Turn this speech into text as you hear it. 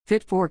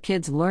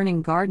Fit4Kids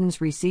Learning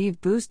Gardens receive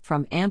boost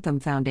from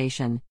Anthem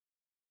Foundation.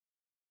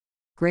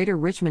 Greater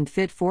Richmond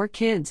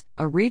Fit4Kids,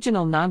 a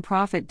regional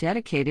nonprofit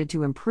dedicated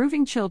to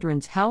improving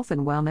children's health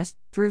and wellness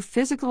through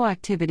physical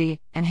activity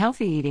and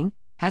healthy eating,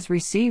 has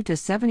received a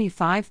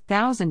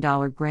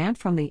 $75,000 grant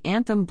from the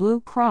Anthem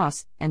Blue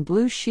Cross and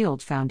Blue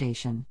Shield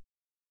Foundation.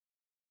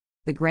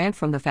 The grant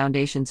from the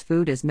Foundation's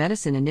Food as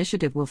Medicine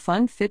initiative will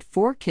fund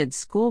Fit4Kids'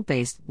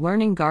 school-based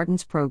Learning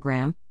Gardens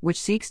program, which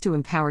seeks to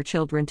empower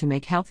children to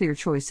make healthier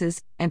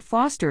choices and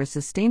foster a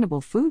sustainable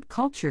food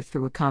culture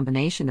through a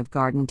combination of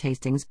garden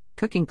tastings,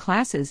 cooking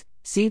classes,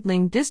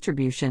 seedling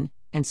distribution,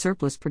 and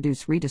surplus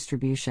produce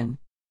redistribution.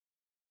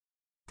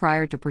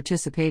 Prior to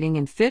participating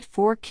in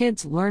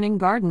Fit4Kids Learning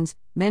Gardens,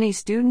 many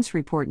students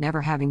report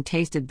never having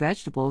tasted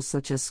vegetables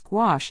such as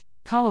squash,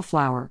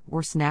 cauliflower,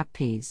 or snap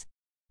peas.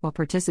 While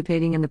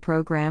participating in the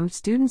program,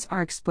 students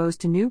are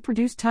exposed to new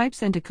produce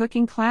types and to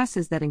cooking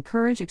classes that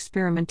encourage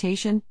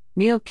experimentation.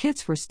 Meal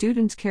kits for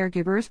students'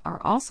 caregivers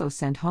are also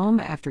sent home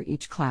after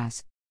each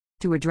class.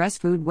 To address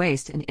food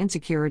waste and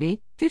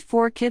insecurity,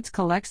 Fit4Kids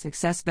collects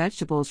excess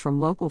vegetables from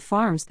local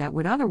farms that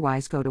would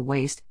otherwise go to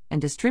waste and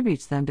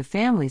distributes them to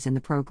families in the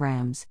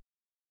programs.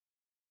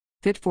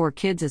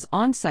 Fit4Kids is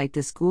on site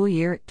this school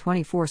year at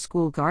 24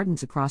 school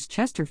gardens across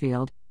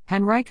Chesterfield,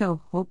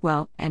 Henrico,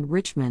 Hopewell, and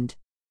Richmond.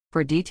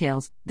 For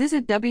details,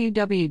 visit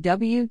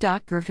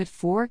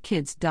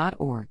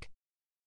www.fit4kids.org.